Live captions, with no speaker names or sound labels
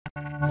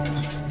Yeah,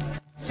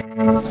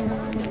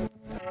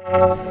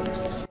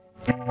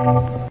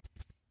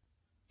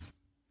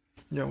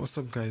 what's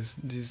up guys?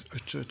 This is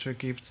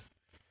Ochoochogift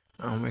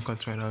and welcome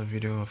to another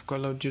video of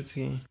Call of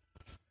Duty.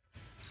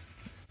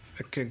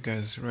 Okay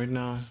guys, right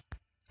now,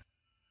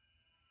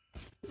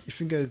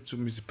 if you guys do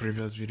miss the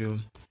previous video,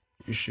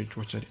 you should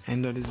watch at the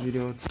end of this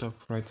video, top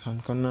right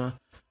hand corner.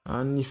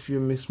 And if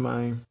you miss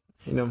my,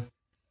 my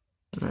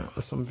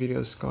awesome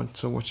videos, come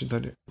to watch it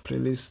at the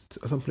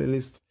playlist, awesome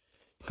playlist,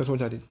 you can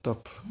watch at the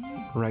top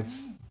right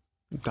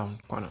down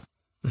corner.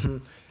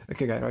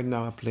 Okay guys, right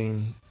now I'm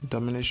playing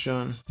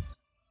Domination.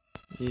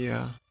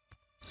 Yeah,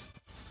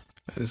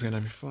 this is gonna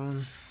be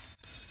fun.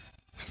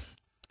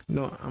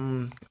 No,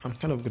 I'm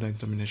kind of good at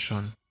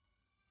Domination.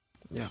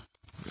 Yeah,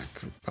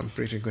 like I'm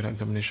pretty good at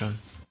Domination.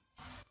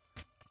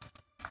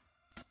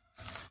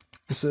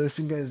 So if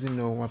you guys didn't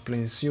know, we're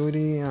playing COD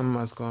and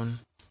Mascon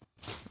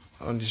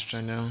on this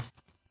channel.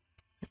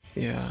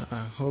 Yeah,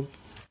 I hope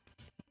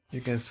you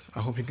guys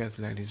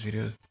like this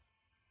video,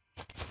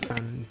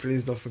 and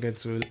please don't forget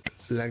to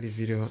like the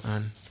video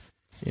and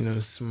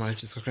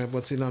smash the subscribe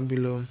button down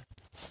below,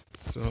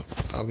 so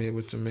I'll be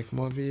able to make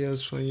more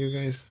videos for you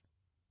guys.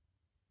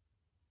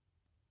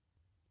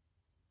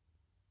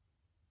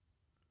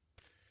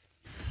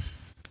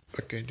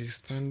 Okay, this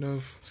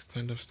standoff.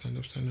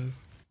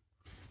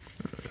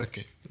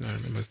 Okay, now I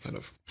remember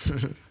standoff.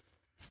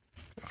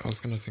 I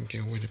was kind of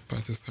thinking where the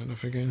part is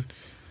standoff again.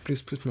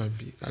 Please put my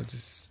B at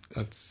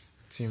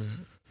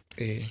team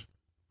A.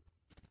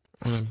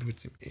 I wanna be with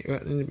team A.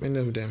 Well, many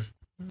of them,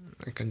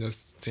 I can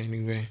just stay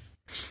anywhere.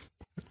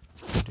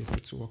 They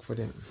put to work for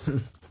them.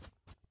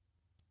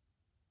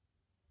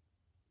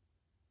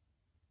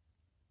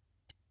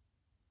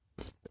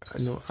 I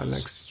know I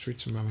like straight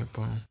to my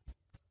weapon.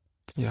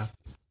 Yeah,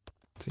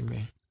 team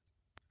A.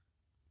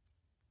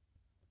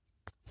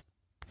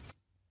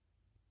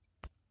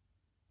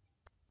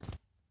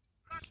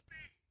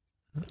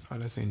 I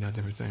like saying that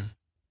every time.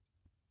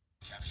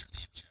 Capture the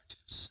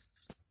objectives.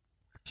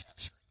 We're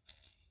capturing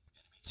A.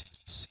 Enemy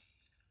taking C.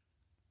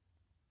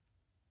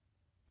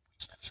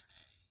 We captured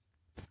A.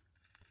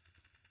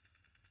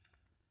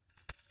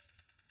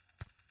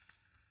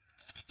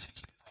 Enemy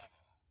taking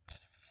Bravo.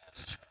 Enemy has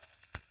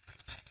Charlie.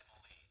 We've taken the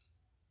lead.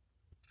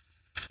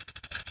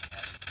 Enemy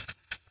has B.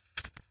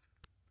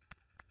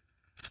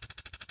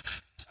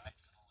 Tied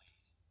for the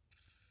lead.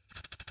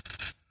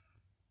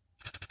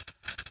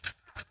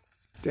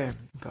 Damn,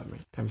 got me.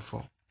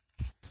 M4.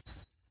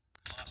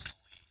 Lost the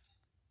lead.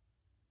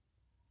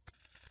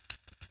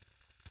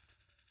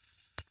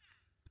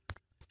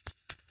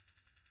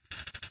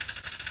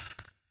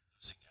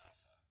 Losing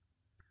Alpha.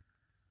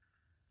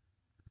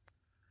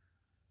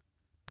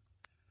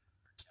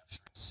 We're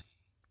capturing C.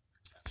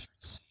 We're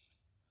capturing C.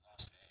 We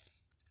lost A.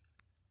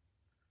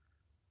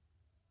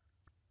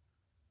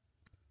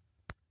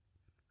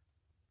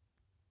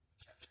 We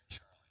captured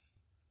Charlie.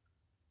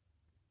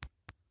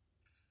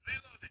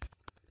 Reloading.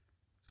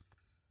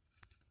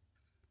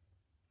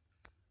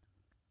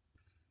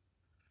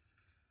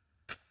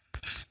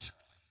 Losing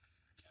Charlie.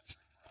 We're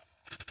capturing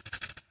Bravo.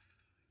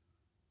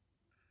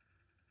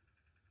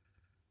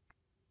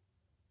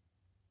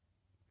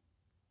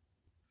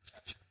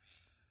 Capture B.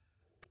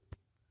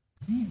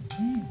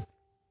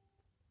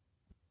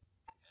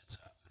 Heads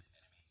up.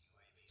 Enemy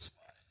UAV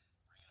spotted.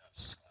 Bring it up,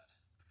 squad.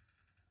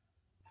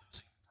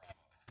 Losing Bravo.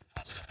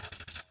 Hostile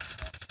hunter killer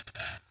dropping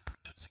back.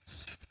 Losing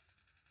C.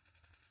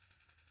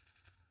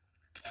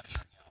 We're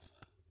capturing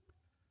Alpha.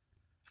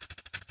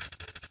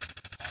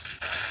 Lost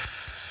Bravo.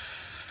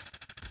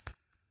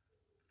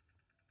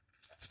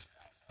 Captured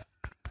Alpha.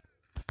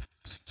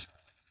 Losing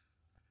Charlie.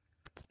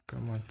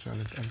 Come on,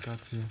 Charlie, I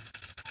got you.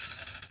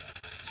 Sentry gun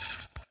ready to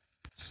deploy.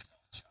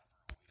 Stealth chopper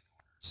awaiting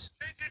orders.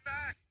 Changing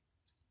back.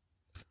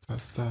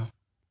 Faster.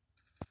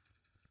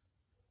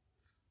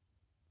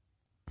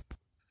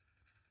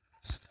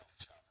 Stealth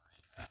chopper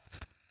inbound.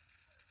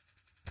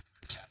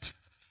 Capture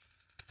the B.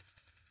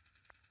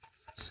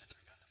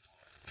 Sentry gun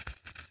deployed.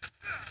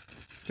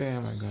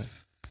 Damn, I got.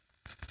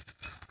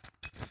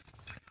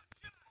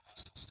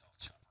 Hostile stealth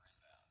chopper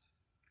inbound.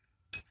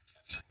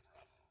 Capturing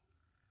Bravo.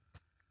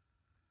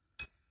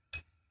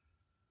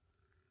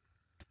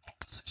 All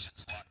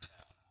positions locked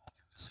down. Hold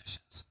your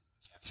positions.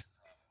 Capture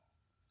Bravo.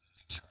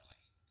 Losing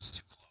Charlie. It's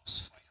too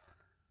close. Fight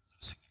harder.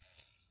 Losing A.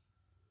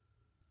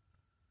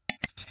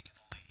 We've taken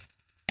the lead.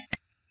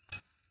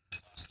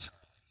 Lost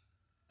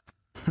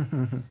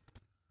Charlie.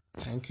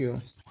 Thank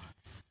you.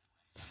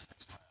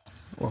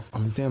 Well,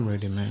 I'm damn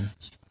ready, man.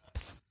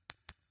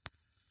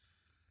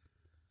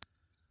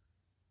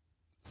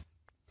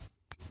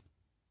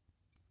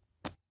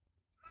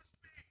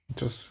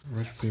 Just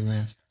rush B,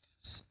 man.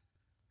 Objectives.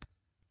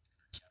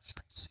 We're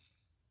capturing C.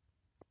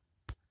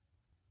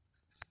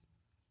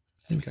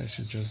 You guys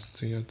should just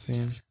do your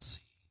thing. Captured C.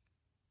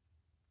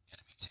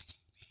 Enemy taking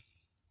B.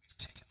 We've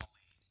taken the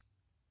lead.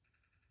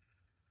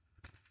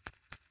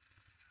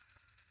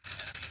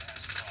 Enemy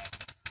has Bravo.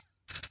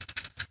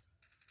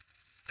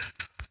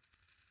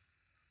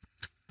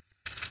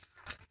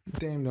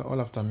 Damn, they're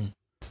all after me.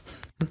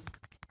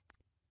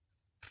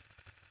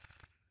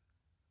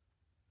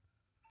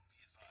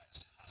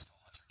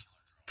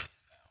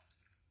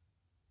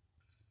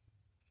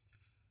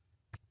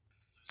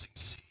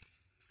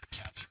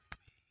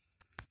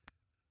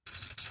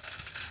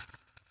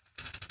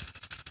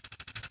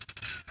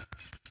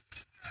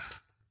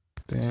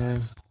 Damn.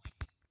 Losing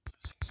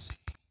C.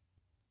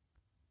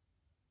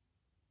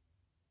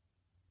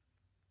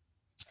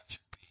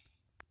 Captured B.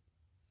 We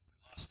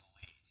lost the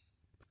lead.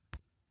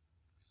 We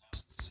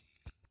lost C.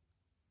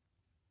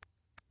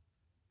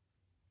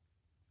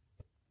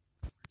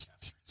 We're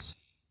capturing C.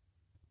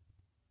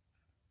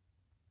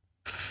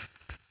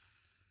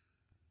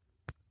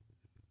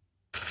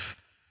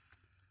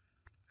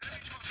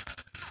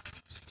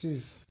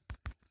 Jeez.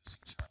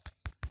 Losing Charlie.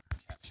 We're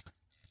capturing A.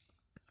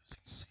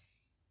 Losing C.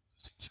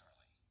 Losing Charlie.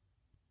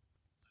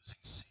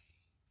 Losing C.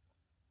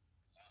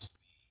 Lost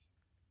B.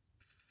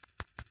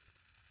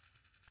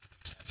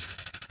 Captured A.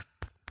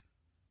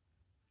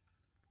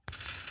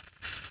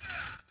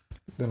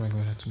 Oh my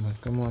god, that's too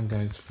much. Come on,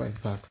 guys, fight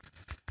back.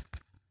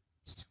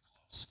 It's too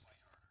close. Fight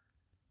harder.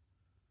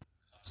 We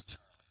lost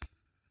Charlie.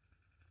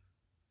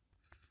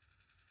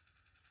 We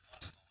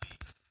lost the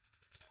lead.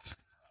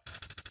 Capturing Bravo.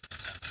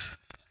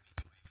 Enemy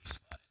UAV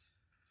spotted.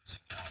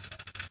 Losing Alpha.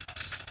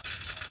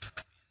 Hostile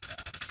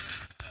drone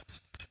inbound.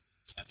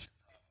 Captured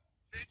Bravo.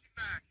 Changing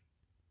back.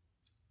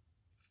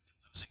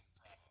 Losing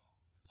Bravo.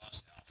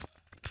 Lost Alpha.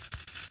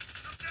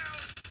 Come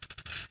down.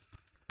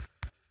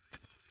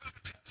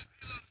 Capturing C.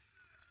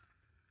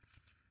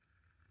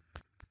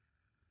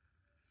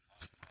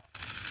 Lost Bravo.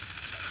 Capturing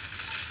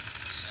C.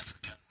 Sentry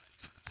gun ready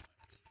for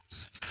deployment. Sentry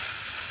gun.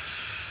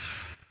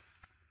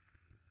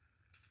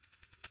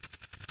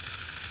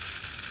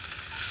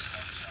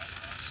 Stealth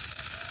chopper on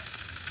standby.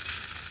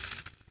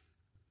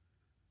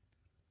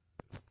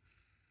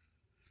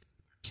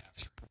 We're capturing B. Friendly stealth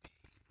chopper inbound.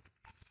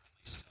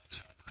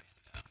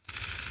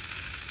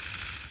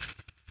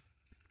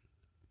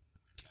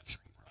 We're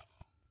capturing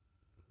Bravo.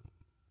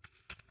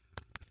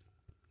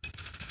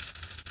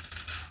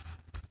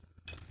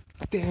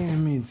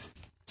 Damn it.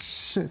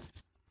 Shit.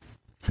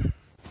 Sentry gun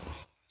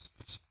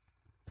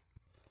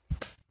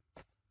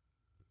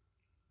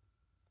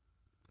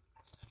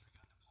deployed.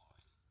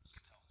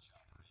 Stealth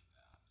chopper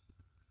inbound.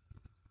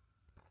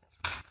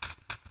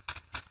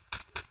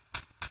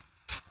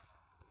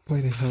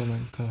 Why the hell, my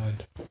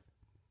god?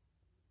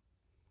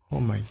 Oh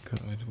my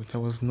god, but I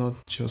was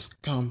not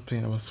just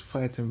camping, I was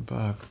fighting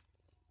back.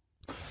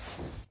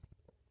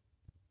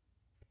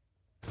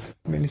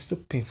 Man, it's so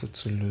painful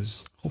to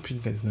lose. Hope you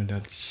guys know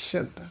that.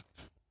 Shut up.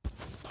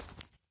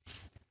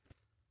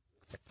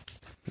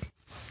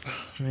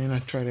 Man, I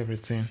tried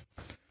everything,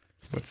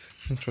 but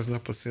it was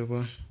not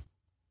possible.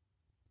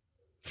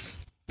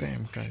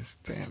 Damn, guys,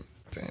 damn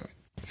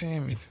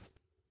it.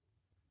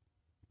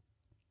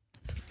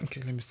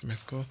 Okay, let me see my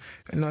score.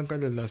 And I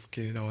got the last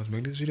kill that was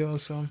making this video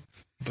awesome,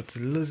 but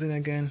losing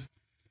again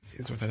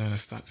is what I don't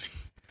understand.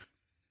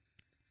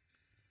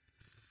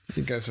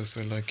 You guys are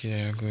so lucky,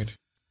 yeah, good.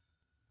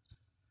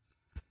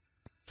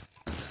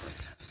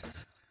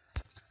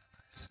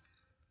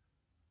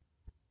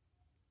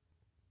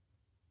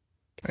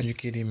 Are you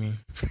kidding me?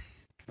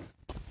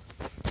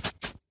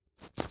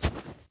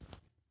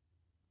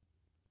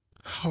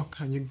 How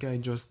can you guys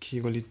just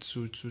kill only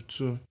 2?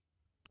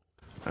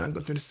 And I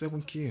got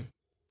 27 kills.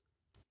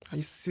 Are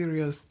you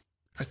serious?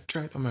 I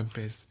tried on my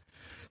best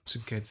to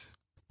get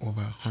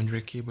over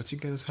 100 kills, but you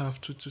guys have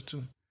 2.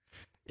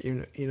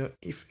 You know,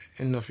 if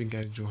enough you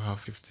guys do have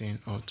 15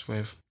 or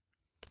 12,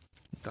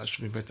 that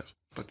should be better.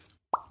 But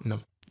no,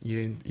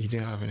 you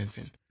didn't have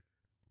anything.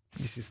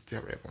 This is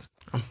terrible.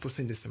 I'm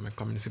posting this in my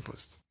community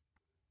post.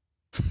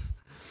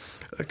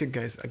 Okay,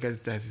 guys, I guess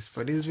that is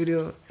for this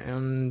video,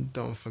 and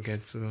don't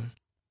forget to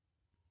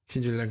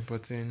hit the like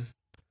button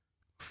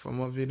for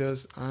more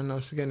videos, and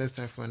I'll see you guys next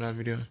time for another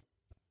video.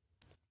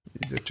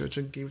 It's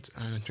Ochoochogift,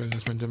 and until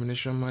that's my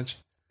domination match.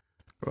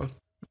 Well,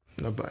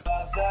 not bad.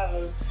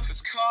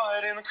 It's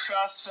caught in the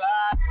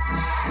crossfire.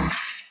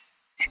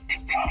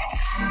 It's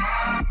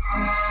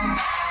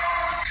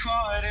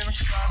caught in the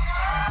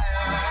crossfire.